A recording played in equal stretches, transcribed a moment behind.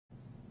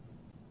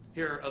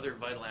Here are other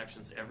vital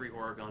actions every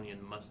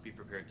Oregonian must be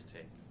prepared to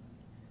take.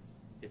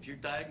 If you're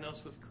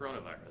diagnosed with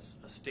coronavirus,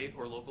 a state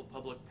or local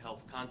public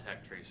health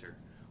contact tracer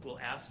will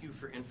ask you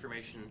for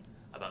information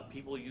about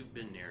people you've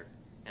been near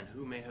and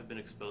who may have been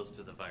exposed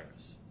to the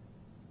virus.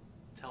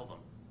 Tell them.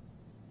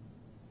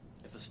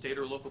 If a state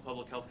or local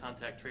public health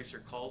contact tracer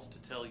calls to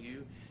tell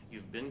you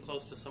you've been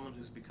close to someone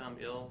who's become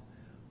ill,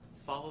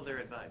 follow their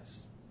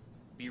advice.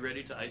 Be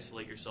ready to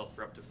isolate yourself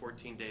for up to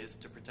 14 days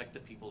to protect the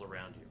people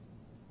around you.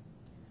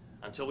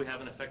 Until we have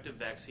an effective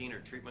vaccine or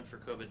treatment for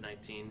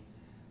COVID-19,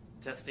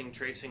 testing,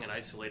 tracing, and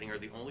isolating are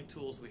the only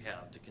tools we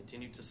have to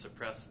continue to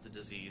suppress the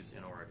disease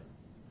in Oregon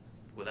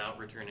without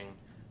returning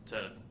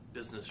to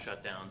business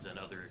shutdowns and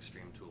other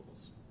extreme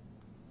tools.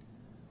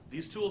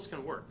 These tools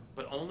can work,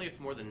 but only if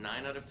more than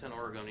 9 out of 10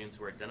 Oregonians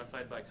who are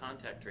identified by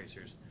contact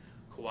tracers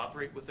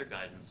cooperate with their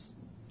guidance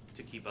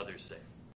to keep others safe.